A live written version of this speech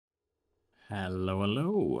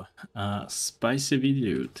Hello. Spicy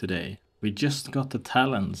video today. We just got the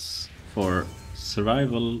talents for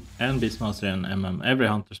survival and beastmaster and MM. Every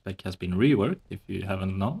hunter spec has been reworked, if you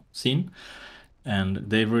haven't seen, and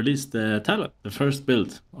they've released the talent, the first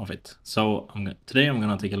build of it. So today I'm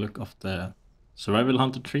gonna take a look of the survival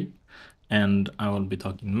hunter tree, and I will be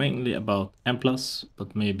talking mainly about M+,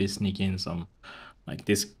 but maybe sneak in some like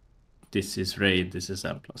this is raid, this is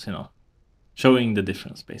M+, you know, showing the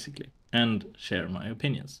difference basically, and share my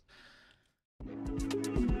opinions.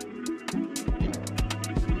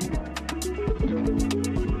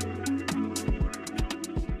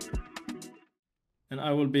 And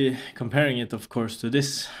I will be comparing it, of course, to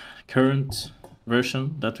this current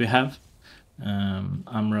version that we have.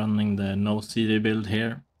 I'm running the no CD build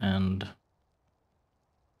here, and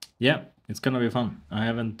yeah, it's gonna be fun. I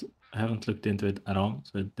haven't looked into it at all,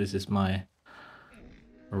 so this is my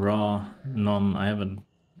raw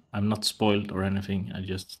I'm not spoiled or anything. I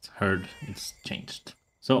just heard it's changed.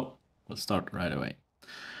 So let's start right away.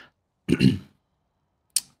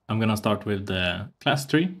 I'm gonna start with the class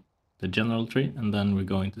tree, the general tree, and then we're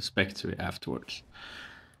going to spec tree afterwards.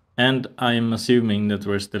 And I'm assuming that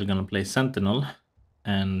we're still gonna play Sentinel.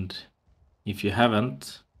 And if you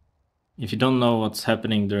don't know what's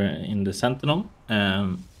happening there in the Sentinel,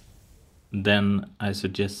 then I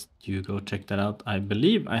suggest you go check that out. I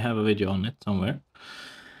believe I have a video on it somewhere.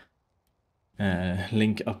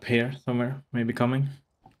 Link up here somewhere, maybe coming.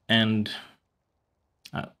 And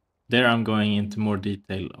there I'm going into more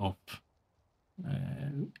detail of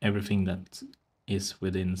everything that is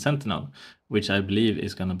within Sentinel, which I believe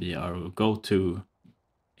is going to be our go-to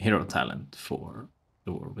hero talent for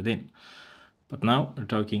the War Within. But now we're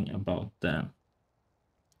talking about the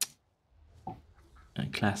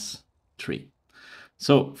class tree.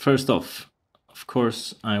 So first off, of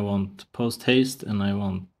course, I want post haste, and I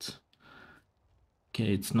want,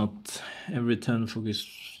 okay, it's not every turn focus.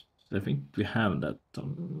 I think we have that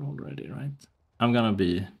already, right? I'm gonna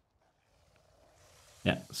be,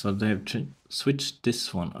 yeah, so they've switched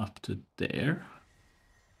this one up to there.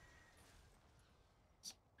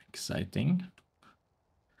 Exciting.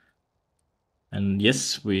 And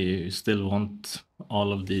yes, we still want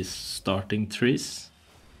all of these starting trees,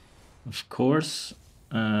 of course.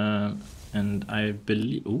 And I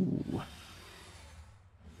believe, ooh.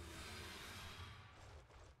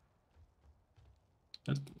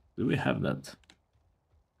 Do we have that?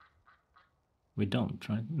 We don't,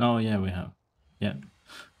 right? No, yeah, we have. Yeah.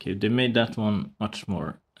 Okay, they made that one much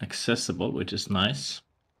more accessible, which is nice.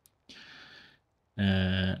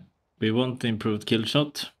 We want the improved kill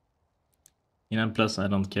shot. In M+, I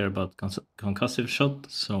don't care about concussive shot,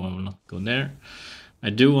 so I will not go there. I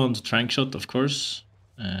do want trank shot, of course.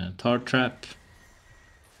 Tar trap,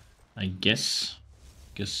 I guess.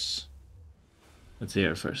 Because let's see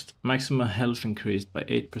here first. Maximum health increased by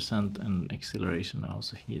 8%, and acceleration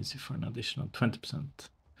also heals you for an additional 20%.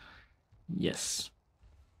 Yes,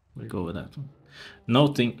 we'll go with that one.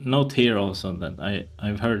 Note here also that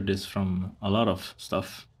I've heard this from a lot of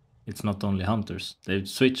stuff. It's not only hunters. They've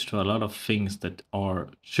switched to a lot of things that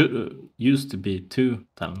used to be 2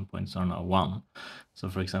 talent points are now 1. So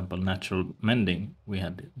for example, natural mending, we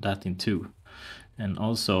had that in 2. And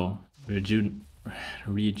also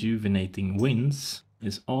rejuvenating winds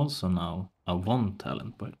is also now a 1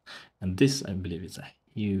 talent point. And this, I believe, is a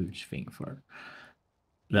huge thing for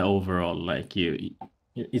the overall, like,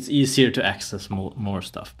 it's easier to access more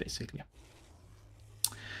stuff basically.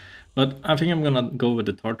 But I think I'm gonna go with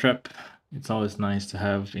the tar trap. It's always nice to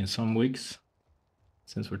have in some weeks,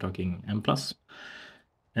 since we're talking M+.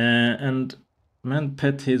 And man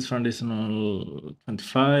pet hits for additional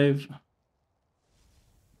 25.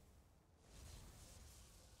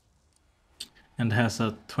 And has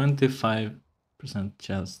a 25%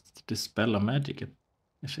 chance to dispel a magic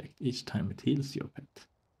effect each time it heals your pet.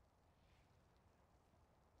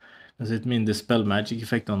 Does it mean dispel magic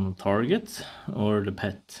effect on the target or the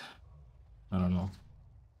pet? I don't know.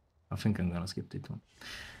 I think I'm gonna skip this one.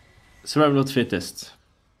 Survival of the fittest.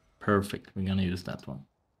 Perfect. We're gonna use that one.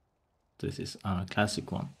 This is a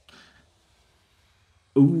classic one.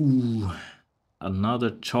 Ooh, another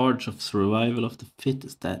charge of survival of the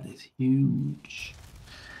fittest. That is huge.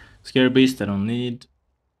 Scare beast I don't need.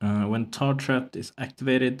 When tar trap is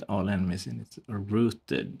activated, all enemies in it are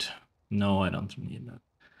rooted. No, I don't need that.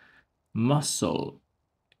 Muscle.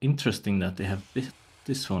 Interesting that they have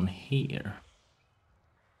this one here.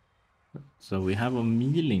 So we have a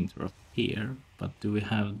melee drop here, but do we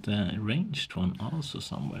have the ranged one also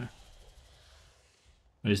somewhere?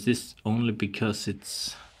 Or is this only because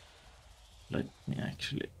it's... Let me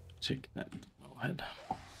actually check that. Go ahead.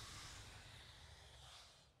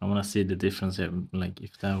 I want to see the difference here. Like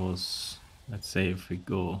if that was, let's say, if we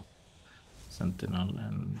go Sentinel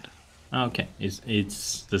and okay,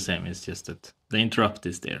 it's the same. It's just that the interrupt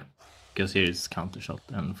is there because here it's counter shot,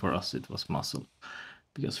 and for us it was muzzle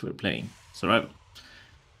because we're playing survival,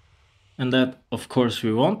 and that of course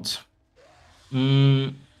we want.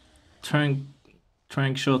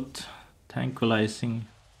 Trank shot, tranquilizing.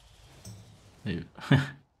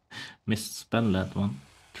 Misspelled that one.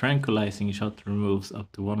 Tranquilizing shot removes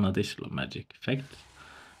up to 1 additional magic effect.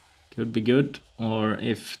 Could be good. Or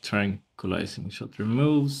if tranquilizing shot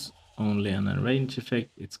removes only an enrage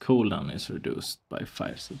effect, its cooldown is reduced by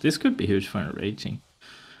 5. So this could be huge for enraging.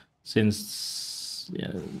 Since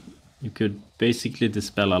yeah, you could basically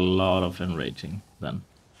dispel a lot of enraging then.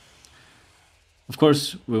 Of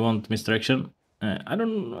course, we want misdirection. I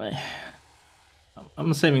don't.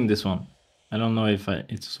 I'm saving this one. I don't know if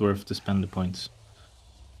it's worth to spend the points.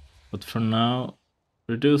 But for now,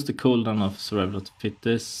 reduce the cooldown of survival of the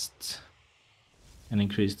fittest and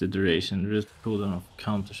increase the duration. Reduce the cooldown of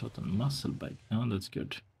counter shot and muscle bite. Oh, that's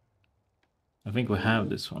good. I think we have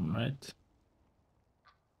this one, right?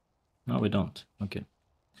 No, we don't. Okay.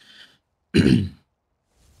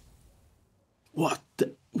 What?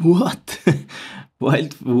 What?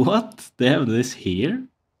 What? They have this here?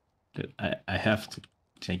 I have to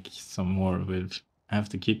check some more with. I have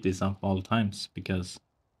to keep this up all times because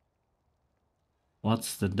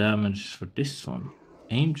what's the damage for this one?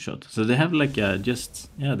 Aim shot. So they have like a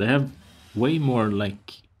they have way more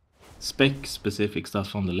like spec specific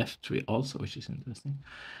stuff on the left tree also, which is interesting.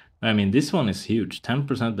 I mean, this one is huge.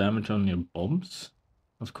 10% damage on your bombs.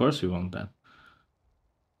 Of course we want that.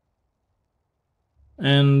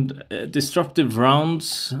 And disruptive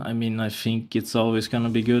rounds, I mean, I think it's always gonna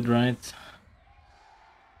be good, right?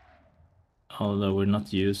 Although we're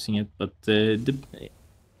not using it, but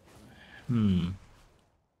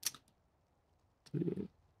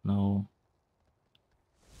no.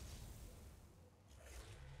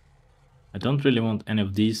 I don't really want any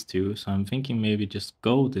of these two, so I'm thinking maybe just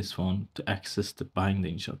go this one to access the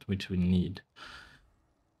binding shot, which we need.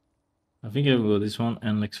 I think I will go this one,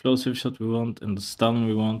 and explosive shot we want, and the stun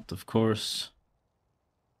we want, of course.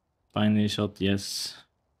 Binding shot, yes.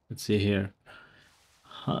 Let's see here.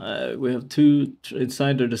 We have two, it's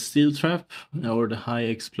either the steel trap or the high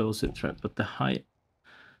explosive trap, but the high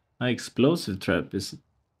explosive trap it's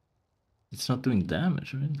not doing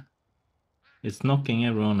damage, right? It's knocking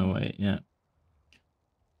everyone away, yeah.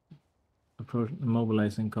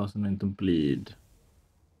 Mobilizing, causing them to bleed.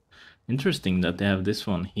 Interesting that they have this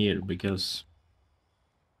one here, because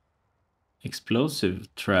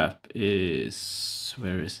explosive trap is,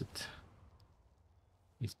 where is it?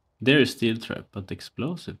 There is steel trap, but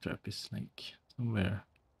explosive trap is like somewhere.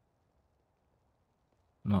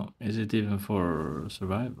 No, is it even for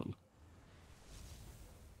survival?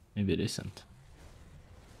 Maybe it isn't.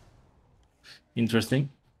 Interesting.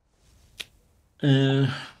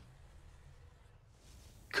 Could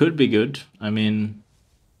be good. I mean,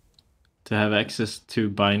 to have access to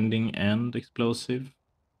binding and explosive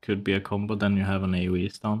could be a combo. Then you have an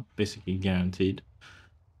AoE stun, basically guaranteed.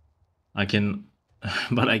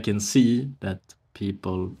 But I can see that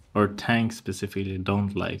people, or tanks specifically,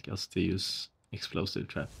 don't like us to use explosive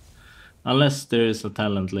trap. Unless there is a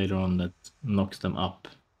talent later on that knocks them up.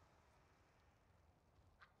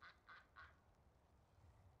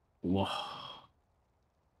 Whoa.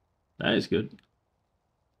 That is good.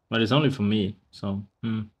 But it's only for me, so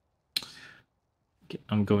okay,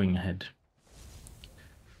 I'm going ahead.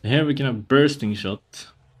 Here we can have bursting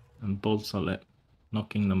shot and bolt solid,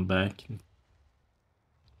 knocking them back.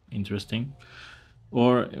 Interesting.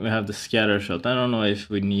 Or we have the scatter shot. I don't know if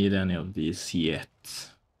we need any of these yet.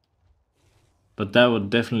 But that would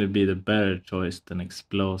definitely be the better choice than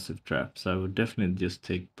explosive trap. So I would definitely just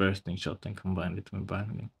take bursting shot and combine it with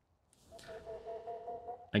binding.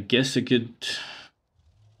 I guess I could.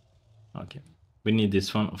 Okay, we need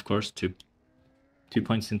this one, of course. 2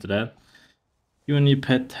 points into that. You and your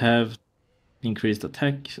pet have increased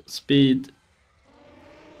attack speed.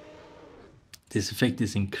 This effect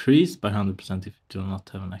is increased by 100% if you do not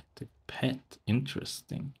have an active pet.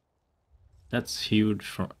 Interesting. That's huge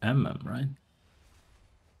for MM, right?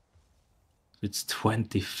 It's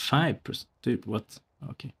 25%. Dude, what?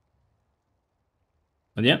 Okay.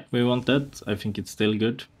 But yeah, we want that. I think it's still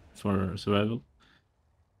good for survival.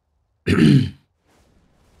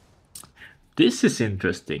 This is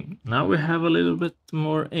interesting. Now we have a little bit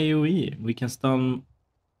more AoE. We can stun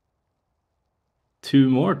 2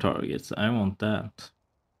 more targets. I want that.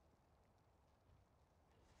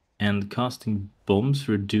 And casting bombs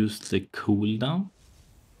reduce the cooldown.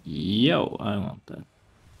 Yo, I want that.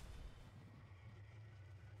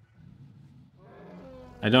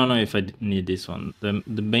 I don't know if I need this one.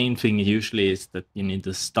 The main thing usually is that you need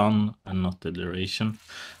the stun and not the duration.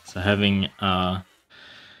 So having a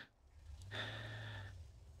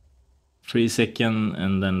 3 second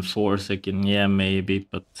and then 4 second, yeah, maybe,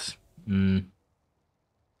 but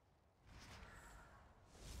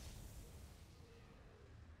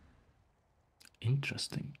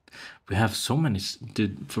interesting. We have so many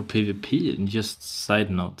for PvP. And just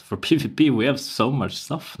side note, for PvP we have so much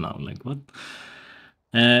stuff now. Like what?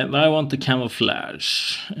 But I want the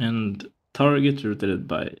camouflage and target rotated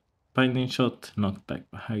by binding shot, knocked back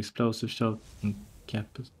by high explosive shot,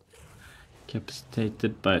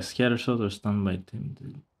 incapacitated by a scatter shot or stunned by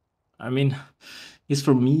team. I mean, it's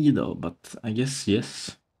for me though, but I guess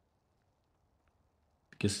yes.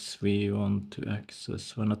 Because we want to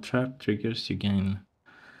access when a trap triggers, you gain.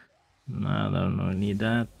 No, I don't need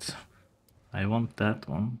that. I want that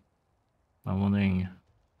one. I'm wondering.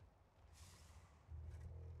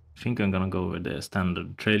 I think I'm gonna go with the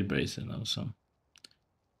standard trailblazer also.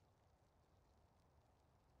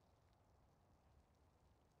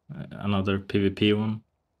 Another PvP one.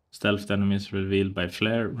 Stealth enemies revealed by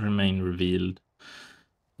flare remain revealed.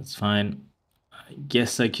 That's fine. I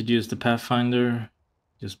guess I could use the Pathfinder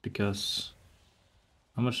just because.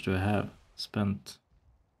 How much do I have spent?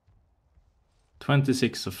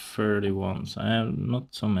 26 of 31. So I have not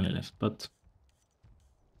so many left, but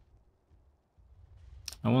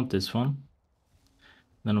I want this one.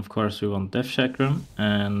 Then of course we want Death Chakram,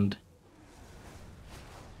 and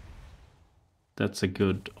that's a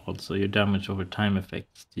good also. Your damage over time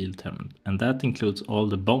effect, Steel Temp, and that includes all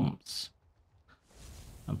the bombs.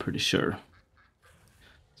 I'm pretty sure.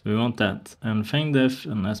 So we want that. And Fang Death,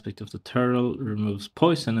 an aspect of the turtle, removes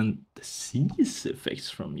poison and disease effects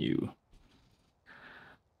from you.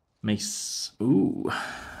 Makes... Ooh,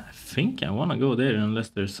 I think I want to go there unless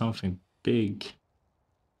there's something big.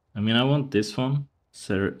 I mean, I want this one,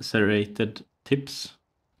 serrated tips.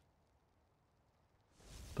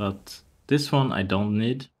 But this one I don't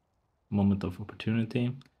need. Moment of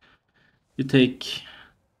opportunity. You take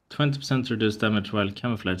 20% reduced damage while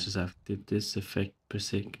camouflage is active. This effect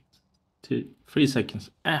persists to 3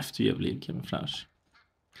 seconds after you have leave camouflage.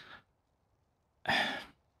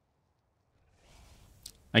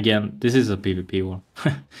 Again, this is a PvP one.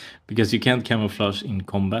 Because you can't camouflage in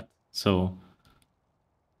combat. So,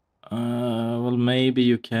 well, maybe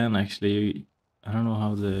you can actually. I don't know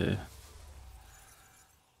how the.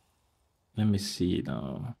 Let me see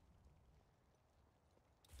now.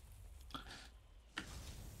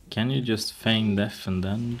 Can you just feign death and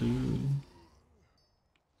then do?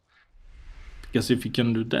 Because if you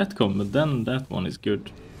can do that combo, then that one is good.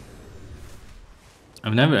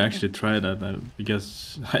 I've never actually tried that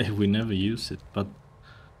because we never use it, but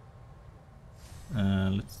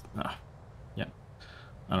let's... yeah,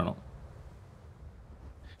 I don't know.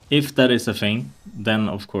 If that is a thing, then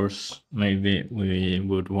of course maybe we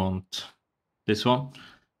would want this one,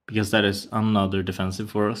 because that is another defensive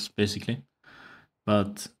for us, basically.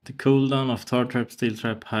 But the cooldown of Tar Trap, Steel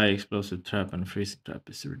Trap, High Explosive Trap, and Freezing Trap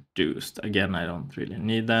is reduced. Again, I don't really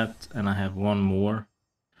need that, and I have one more.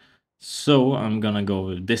 So I'm gonna go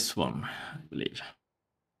with this one, I believe.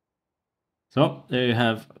 So there you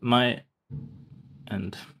have my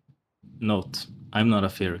end. Note, I'm not a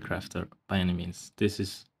theory crafter by any means.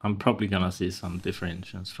 I'm probably gonna see some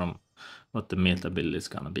differentiations from what the meta build is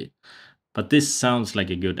gonna be. But this sounds like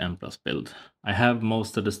a good M+ build. I have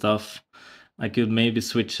most of the stuff. I could maybe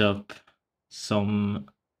switch up some,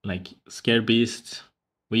 like Scare Beast.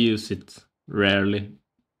 We use it rarely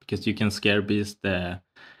because you can Scare Beast the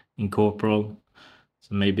Incorporeal.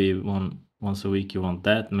 So maybe once a week you want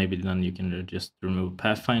that. Maybe then you can just remove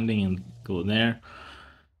Pathfinding and go there.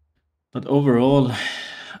 But overall,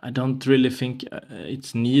 I don't really think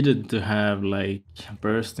it's needed to have like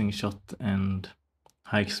Bursting Shot and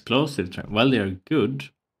High Explosive. Well, they are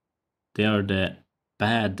good. They are the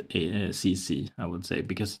bad CC, I would say,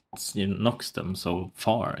 because it knocks them so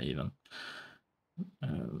far even.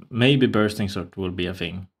 Maybe Bursting Shot will be a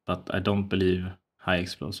thing, but I don't believe High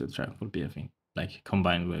Explosive Trap will be a thing, like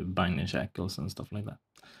combined with Binding Shackles and stuff like that.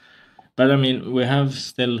 But I mean, we have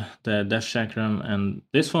still the Death Chakram, and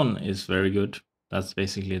this one is very good. That's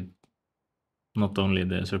basically not only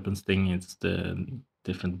the Serpent Sting, it's the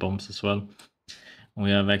different bombs as well. We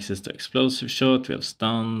have access to Explosive Shot, we have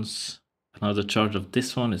stuns. Another charge of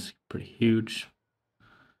this one is pretty huge.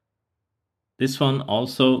 This one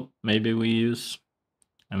also, maybe we use.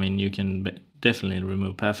 I mean, you can definitely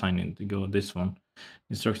remove Pathfinding to go this one.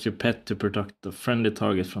 Instruct your pet to protect the friendly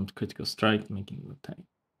target from critical strike, making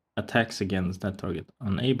attacks against that target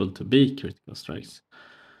unable to be critical strikes.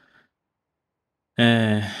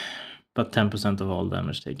 But 10% of all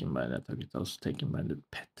damage taken by that target also taken by the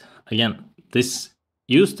pet. Again, this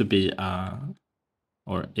used to be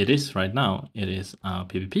or it is right now, it is a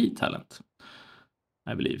PvP talent,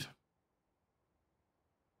 I believe.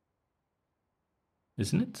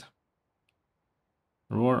 Isn't it?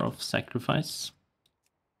 Roar of Sacrifice.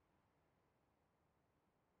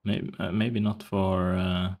 Maybe not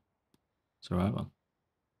for survival.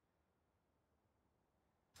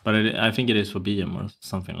 But I think it is for BM or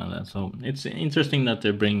something like that. So it's interesting that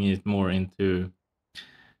they're bringing it more into,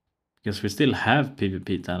 because we still have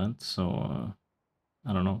PvP talent. So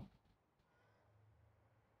I don't know.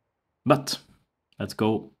 But let's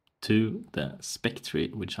go to the Spectre,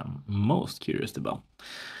 which I'm most curious about.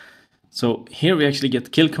 So here we actually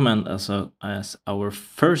get kill command as our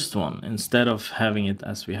first one, instead of having it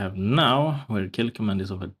as we have now, where kill command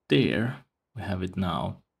is over there. We have it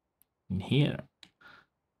now in here.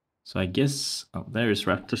 So I guess there is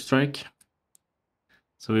Raptor Strike.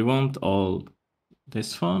 So we want all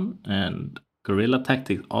this one and Guerrilla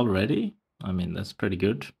Tactics already. I mean, that's pretty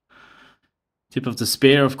good. Tip of the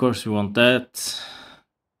Spear, of course, we want that.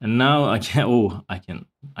 And now I can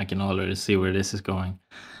already see where this is going.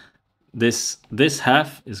 This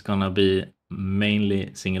half is gonna be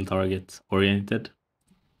mainly single target oriented,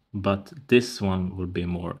 but this one will be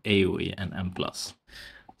more AoE and M+.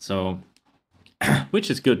 So, which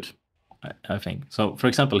is good, I think. So, for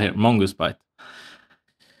example, here, Mongoose Bite.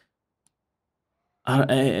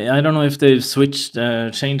 I don't know if they've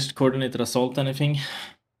changed coordinated assault anything.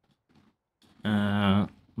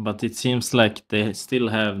 But it seems like they still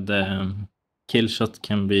have the kill shot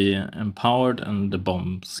can be empowered and the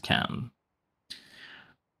bombs can.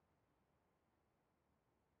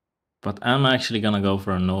 But I'm actually gonna go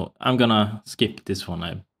for a no. I'm gonna skip this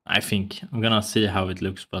one. I think I'm gonna see how it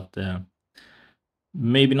looks, but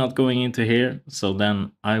maybe not going into here. So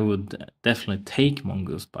then I would definitely take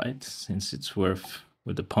Mongoose Bite since it's worth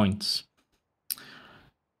with the points.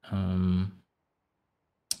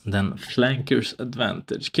 Then Flanker's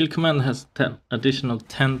Advantage. Kill command has additional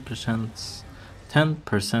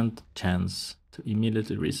 10% chance to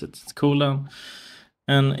immediately reset its cooldown,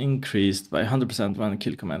 and increased by 100% when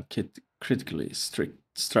kill command critically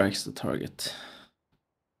strikes the target.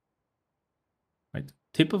 Right.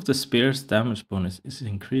 Tip of the Spear's damage bonus is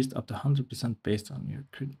increased up to 100% based on your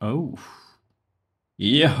crit. Oh,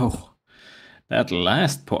 yo, that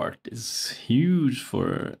last part is huge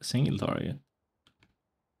for a single target.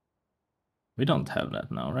 We don't have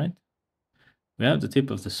that now, right? We have the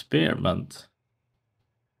Tip of the Spear, but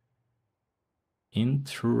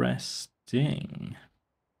interesting.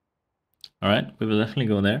 All right, we will definitely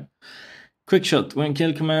go there. Quick shot. When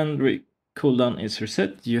kill command cooldown is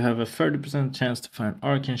reset, you have a 30% chance to fire an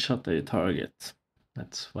arcane shot at your target.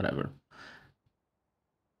 That's whatever.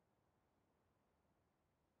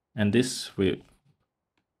 And this do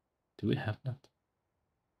we have that?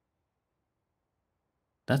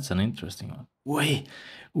 That's an interesting one. Wait,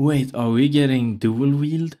 are we getting dual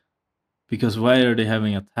wield? Because why are they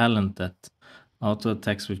having a talent that auto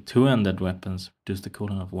attacks with two-handed weapons reduce the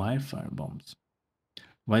cooldown of wildfire bombs?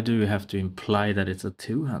 Why do you have to imply that it's a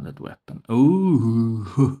two-handed weapon?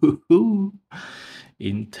 Ooh,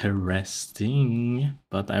 interesting.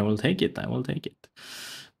 But I will take it.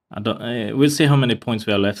 We'll see how many points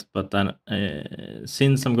we are left. But then,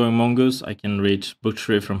 since I'm going Mongoose, I can reach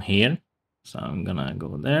Butchery from here. So I'm gonna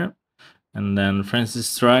go there. And then Frenzy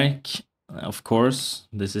Strike, of course,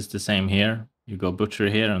 this is the same here. You go Butchery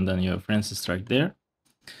here, and then you have Frenzy Strike there.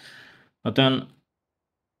 But then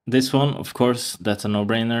this one, of course, that's a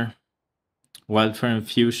no-brainer. Wildfire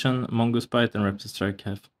Infusion, Mongoose Bite, and Raptor Strike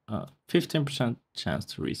have a 15% chance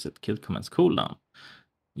to reset kill command's cooldown.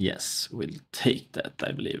 Yes, we'll take that,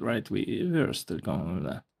 I believe, right? We are still going with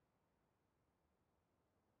that.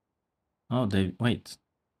 Oh, they've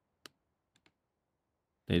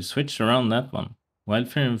switched around that one.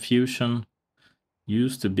 Wildfire Infusion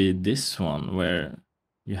used to be this one, where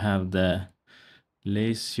you have the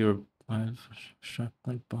lace your wildfire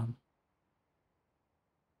shrapnel bomb.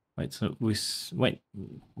 Wait, so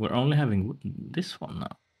we're only having this one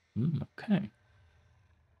now. Okay.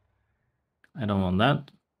 I don't want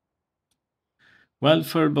that.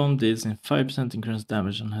 Wildfire bomb deals in 5% increased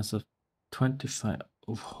damage and has a 25.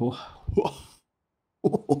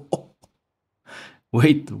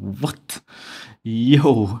 Wait, what?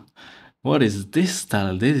 Yo, what is this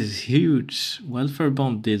talent? This is huge. Wildfire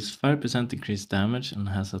bomb deals 5% increased damage and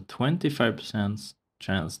has a 25%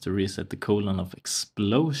 chance to reset the cooldown of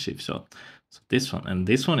explosive shot. So this one, and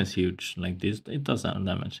this one is huge. Like this, it does that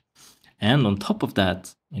damage. And on top of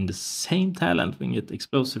that, in the same talent, we get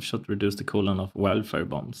explosive shot, reduce the cooldown of wildfire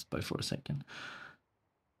bombs by 4 seconds.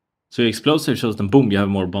 So explosive shots, then boom, you have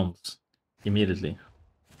more bombs immediately.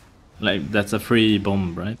 Like, that's a free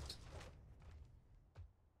bomb, right?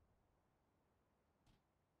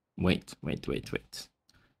 Wait.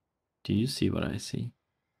 Do you see what I see?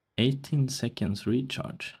 18 seconds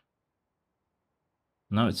recharge.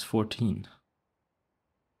 Now it's 14.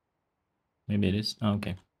 Maybe it is. Oh,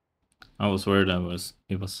 okay. I was worried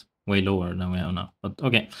it was way lower than we have now. But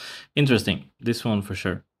okay. Interesting. This one for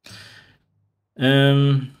sure.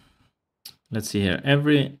 Let's see here.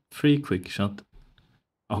 Every free quick shot.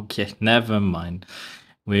 Okay, never mind.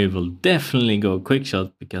 We will definitely go quick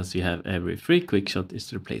shot because you have every free quick shot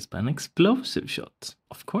is replaced by an explosive shot.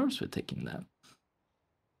 Of course we're taking that.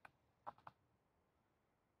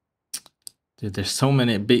 Dude, there's so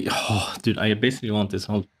many big... Oh, dude, I basically want this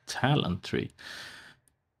whole talent tree.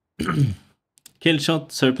 Kill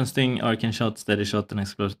shot, serpent sting, arcane shot, steady shot, and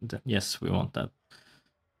explosive. Yes, we want that.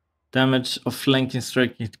 Damage of flanking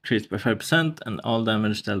strike increased by 5%, and all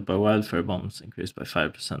damage dealt by wildfire bombs increased by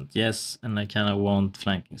 5%. Yes, and I kind of want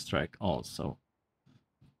flanking strike also.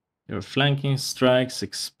 Your flanking strikes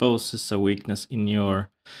exposes a weakness in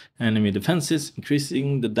your enemy defenses,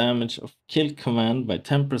 increasing the damage of kill command by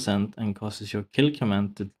 10% and causes your kill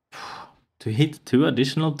command to hit 2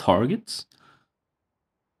 additional targets.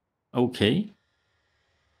 Okay.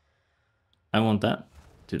 I want that.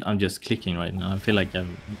 Dude, I'm just clicking right now. I feel like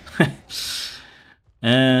I'm...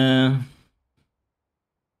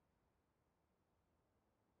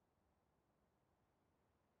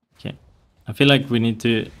 Okay. I feel like we need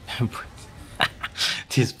to...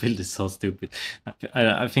 This build is so stupid.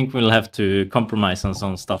 I think we'll have to compromise on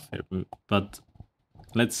some stuff here. But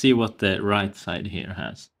let's see what the right side here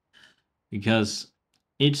has. Because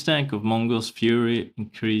each tank of Mongo's Fury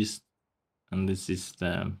increased... And this is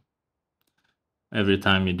the... Every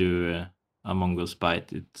time you do a Mongo's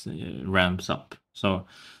Bite, it ramps up. So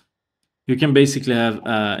you can basically have,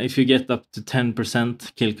 if you get up to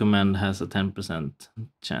 10%, kill command has a 10%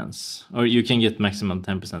 chance. Or you can get maximum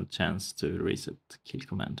 10% chance to reset kill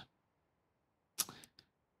command.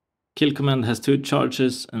 Kill command has 2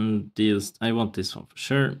 charges and deals, I want this one for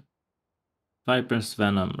sure. Viper's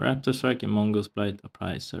Venom, Raptor Strike, and Mongo's Blight,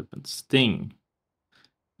 apply Serpent Sting.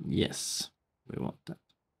 Yes, we want that.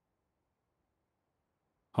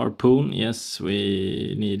 Harpoon, yes,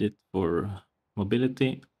 we need it for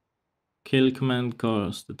mobility. Kill command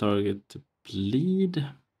cause the target to bleed.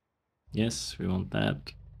 Yes, we want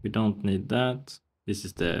that. We don't need that. This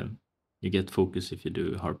is the... You get focus if you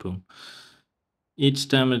do harpoon. Each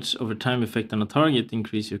damage over time effect on a target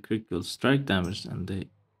increase your critical strike damage and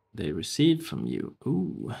they receive from you.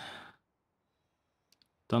 Ooh.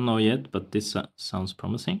 Don't know yet, but this sounds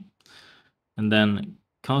promising. And then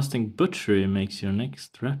casting Butchery makes your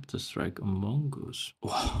next Raptor Strike on Mongoose.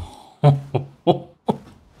 Oh.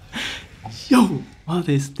 Yo, what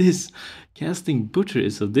is this? Casting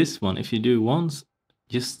Butchery. So this one, if you do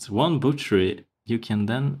just one Butchery, you can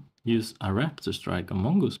then use a Raptor Strike on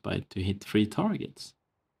Mongoose Bite to hit 3 targets.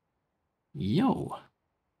 Yo,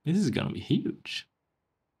 this is gonna be huge.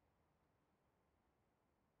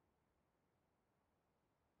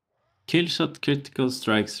 Kill shot critical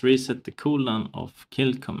strikes reset the cooldown of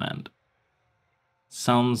kill command.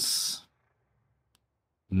 Sounds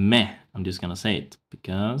meh. I'm just gonna say it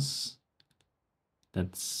because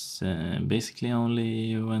that's basically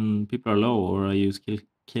only when people are low or I use kill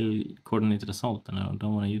coordinated assault, and I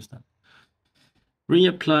don't want to use that.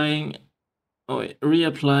 Reapplying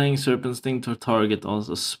Serpent Sting to a target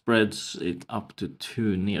also spreads it up to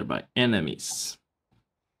 2 nearby enemies.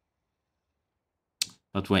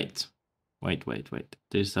 But wait.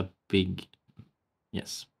 There's a big...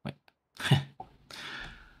 Yes, wait.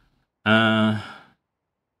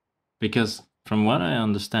 Because from what I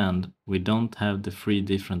understand, we don't have the 3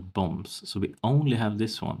 different bombs, so we only have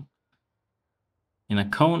this one. In a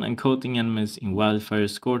cone and coating enemies in wildfire,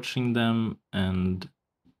 scorching them, and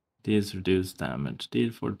deals reduced damage. Deal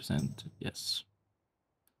 40%, yes.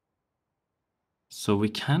 So we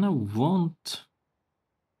kind of want...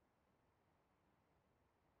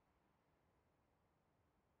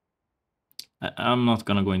 I'm not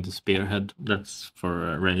gonna go into Spearhead, that's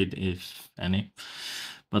for a raid, if any.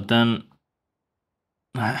 But then...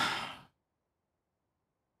 I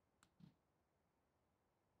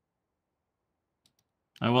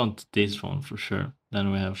want this one for sure.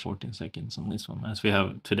 Then we have 14 seconds on this one, as we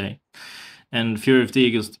have today. And Fury of the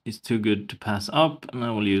Eagles is too good to pass up, and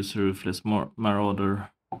I will use Ruthless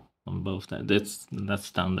Marauder on both. That's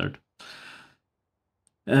standard.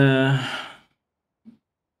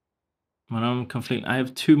 when I'm conflicting, I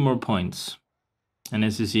have 2 more points. And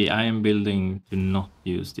as you see, I am building to not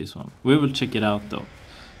use this one. We will check it out though,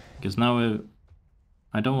 because now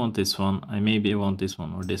I don't want this one. I maybe want this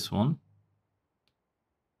one or this one.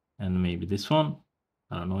 And maybe this one.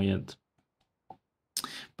 I don't know yet.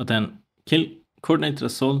 But then kill coordinated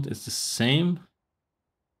assault is the same.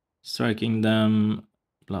 Striking them,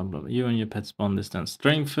 blah blah. You and your pet's bond is then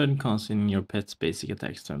strengthened, causing your pet's basic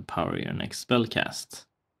attacks to empower your next spell cast.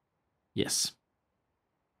 Yes.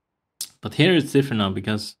 But here it's different now,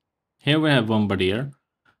 because here we have Bombardier.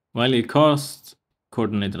 While you cast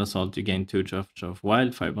coordinated assault, you gain 2 charge of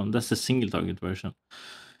wildfire bomb. That's the single target version.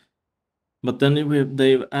 But then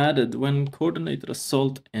they've added, when coordinated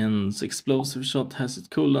assault ends, explosive shot has its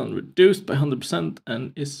cooldown reduced by 100%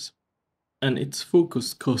 and its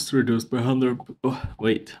focus cost reduced by 100. Oh,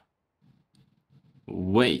 wait.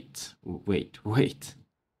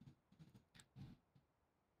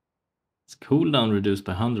 Its cooldown reduced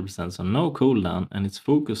by 100%, so no cooldown, and its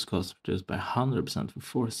focus cost reduced by 100% for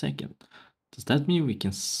 4 seconds. Does that mean we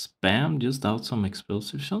can spam just out some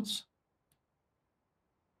explosive shots?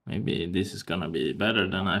 Maybe this is gonna be better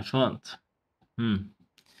than I thought. And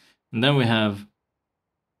then we have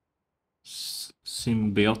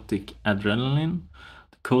symbiotic adrenaline.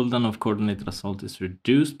 The cooldown of coordinated assault is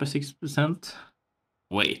reduced by 60%.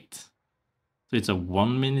 Wait. So it's a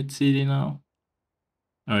 1-minute CD now?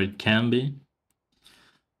 Or it can be.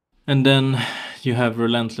 And then you have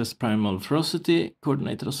relentless primal ferocity.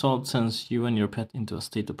 Coordinated assault sends you and your pet into a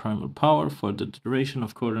state of primal power for the duration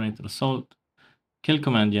of coordinated assault. Kill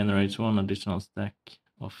command generates 1 additional stack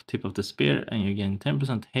of tip of the spear, and you gain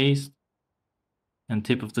 10% haste. And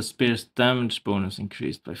tip of the spear's damage bonus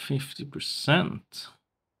increased by 50%.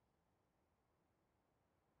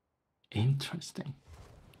 Interesting.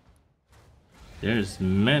 There's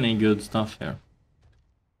many good stuff here.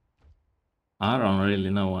 I don't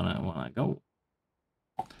really know when I go.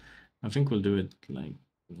 I think we'll do it like,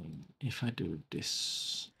 if I do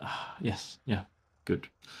this. Yes, yeah, good.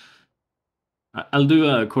 I'll do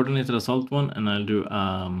a coordinated assault one, and I'll do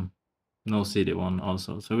no CD one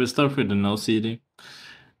also. So we'll start with the no CD.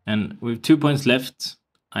 And with 2 points left,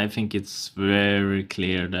 I think it's very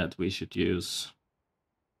clear that we should use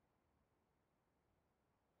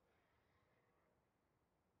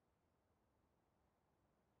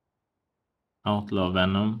Outlaw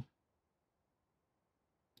Venom.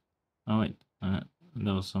 Oh wait,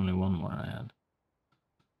 there was only one more I had.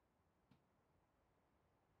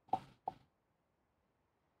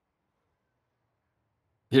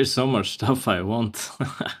 There's so much stuff I want.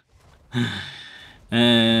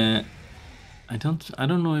 I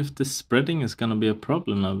don't know if the spreading is gonna be a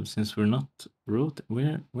problem now, since we're not wrote.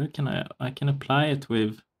 Where can I can apply it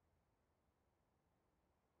with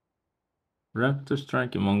Raptor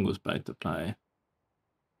Strike and Mongoose Bite apply.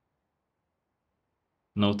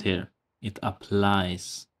 Note here, it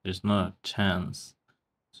applies. There's no a chance.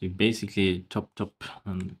 So you basically top,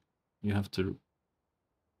 and you have to.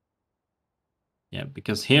 Yeah,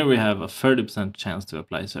 because here we have a 30% chance to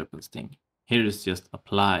apply Serpent Sting. Here is just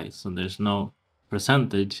apply, so there's no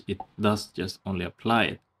percentage. It does just only apply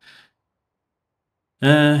it.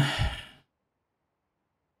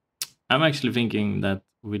 I'm actually thinking that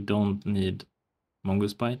we don't need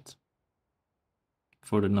Mongoose Bite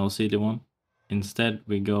for the no CD one. Instead,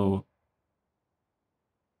 we go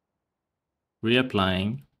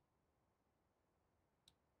reapplying.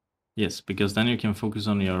 Yes, because then you can focus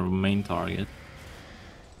on your main target.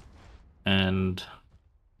 And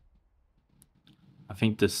I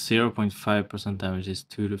think the 0.5% damage is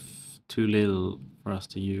too little for us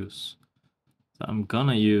to use. So I'm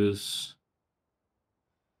gonna use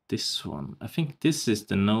this one. I think this is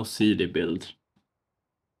the no CD build.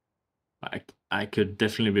 I could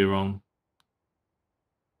definitely be wrong.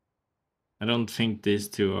 I don't think these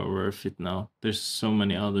two are worth it now. There's so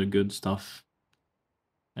many other good stuff.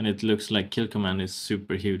 And it looks like kill command is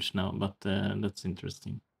super huge now, but that's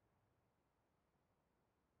interesting.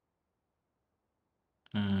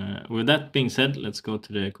 With that being said, let's go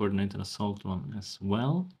to the coordinated assault one as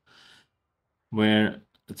well. Where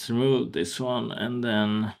let's remove this one, and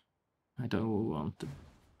then I don't want to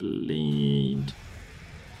bleed.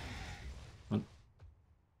 But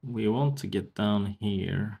we want to get down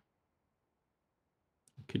here.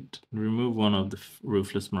 Could remove one of the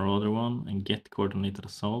Ruthless Marauder one and get coordinated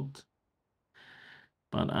assault.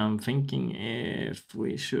 But I'm thinking if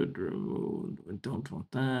we should remove, we don't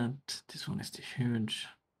want that. This one is too huge.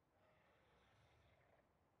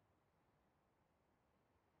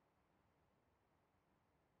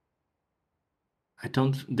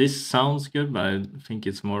 This sounds good, but I think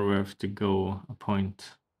it's more worth to go a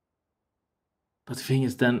point But the thing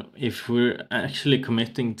is, then if we're actually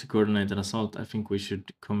committing to coordinated assault, I think we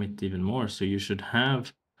should commit even more. So you should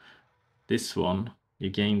have this one. You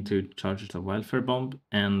gain 2 charges of wildfire bomb,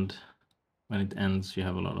 and when it ends, you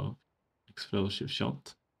have a lot of explosive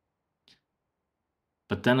shot.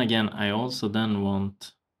 But then again, I also then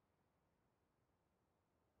want.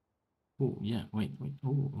 Oh yeah, wait.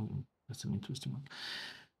 Oh, that's an interesting one.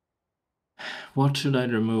 What should I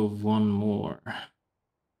remove? One more.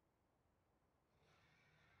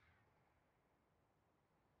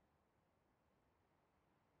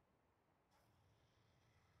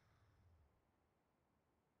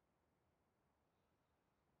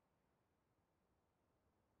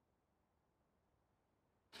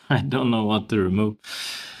 I don't know what to remove.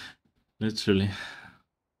 Literally.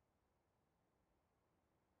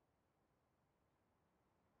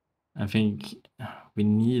 I think we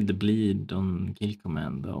need the bleed on kill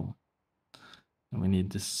command though. And we need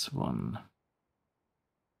this one.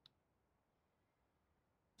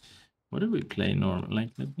 What do we play normal? Like,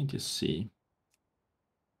 let me just see.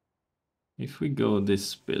 If we go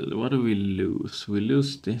this build, what do we lose? We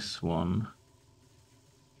lose this one.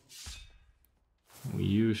 We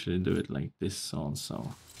usually do it like this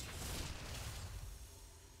also.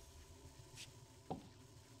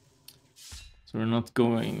 So we're not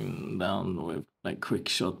going down with like quick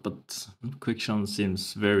shot, but quick shot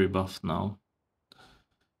seems very buffed now.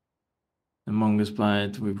 Among Us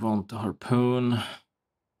Bite, we want the harpoon.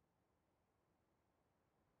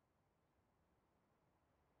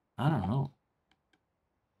 I don't know.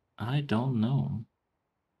 I don't know.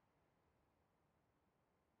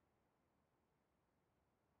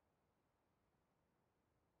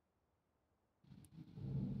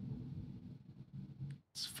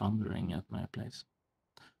 It's thundering at my place.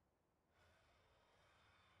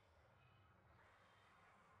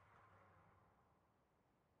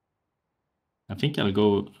 I think I'll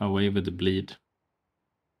go away with the bleed.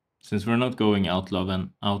 Since we're not going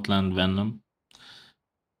Outland Venom,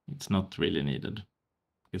 it's not really needed.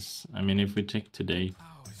 Because, I mean, if we check today,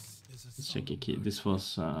 let's check a key. This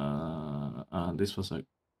was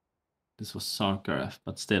Warcraft,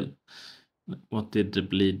 but still, what did the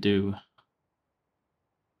bleed do?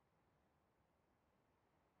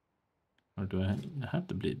 Or do I have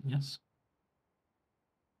the bleed? Yes.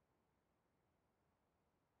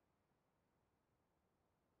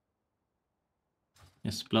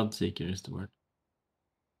 Yes, Bloodseeker is the word.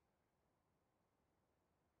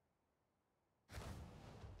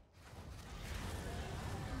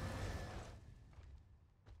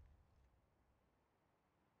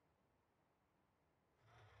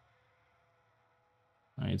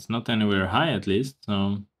 It's not anywhere high, at least,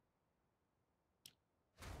 so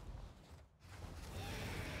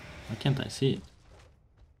why can't I see it?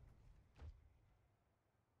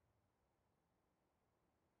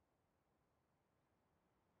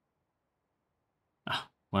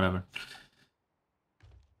 Whatever.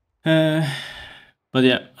 But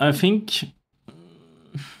yeah, I think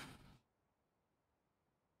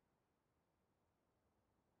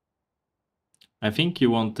you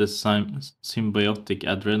want the symbiotic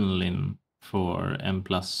adrenaline for M+.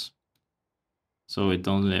 So it's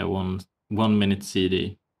only a 1 minute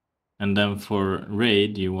CD. And then for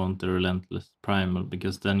raid, you want the relentless primal,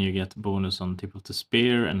 because then you get bonus on tip of the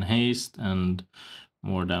spear and haste and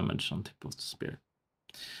more damage on tip of the spear.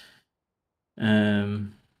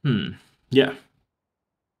 Yeah.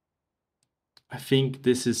 I think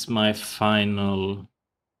this is my final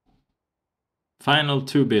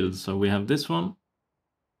 2 builds. So we have this one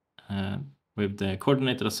with the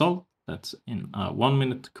coordinated assault. That's in a 1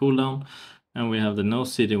 minute cooldown. And we have the no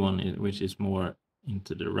city one, which is more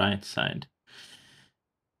into the right side.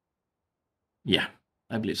 Yeah,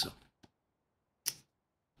 I believe so.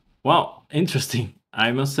 Wow, interesting.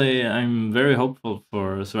 I must say I'm very hopeful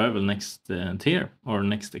for Survival next tier, or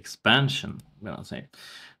next expansion, when I say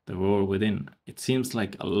the War Within. It seems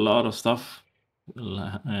like a lot of stuff.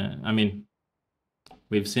 I mean,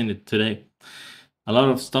 we've seen it today. A lot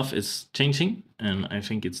of stuff is changing, and I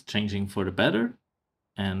think it's changing for the better.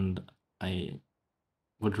 And I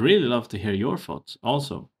would really love to hear your thoughts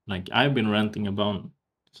also. Like, I've been ranting about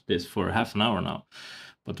this for half an hour now,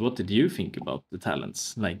 but what did you think about the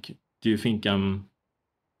talents? Like, do you think I'm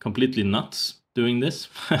completely nuts doing this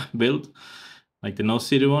build? Like the no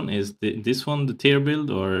city one, is this one the tier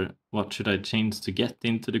build, or what should I change to get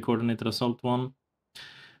into the coordinated assault one?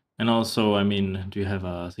 And also, I mean, do you have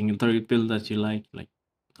a single target build that you like? Like,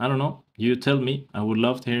 I don't know. You tell me. I would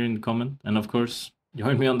love to hear in the comment. And of course,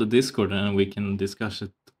 join me on the Discord and we can discuss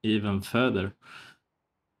it even further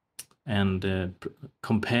and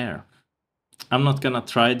compare. I'm not gonna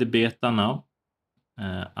try the beta now.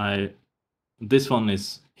 This one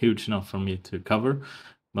is huge enough for me to cover,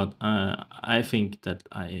 but I think that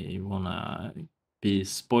I wanna be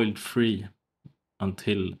spoiled free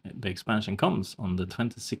until the expansion comes on the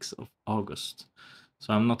 26th of August.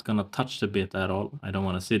 So I'm not gonna touch the beta at all. I don't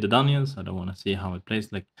want to see the dungeons. I don't want to see how it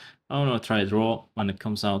plays. Like, I want to try it raw when it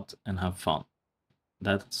comes out and have fun.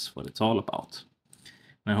 That's what it's all about.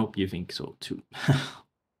 And I hope you think so too.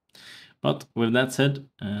 But with that said,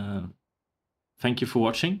 thank you for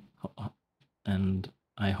watching, and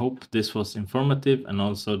I hope this was informative and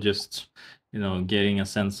also just, getting a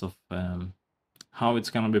sense of how it's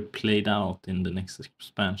gonna be played out in the next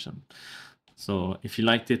expansion. So if you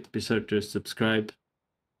liked it, be sure to subscribe.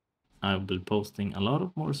 I will be posting a lot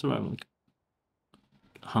of more survival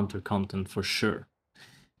hunter content for sure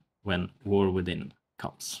when War Within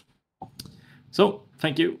comes. So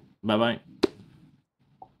thank you. Bye bye.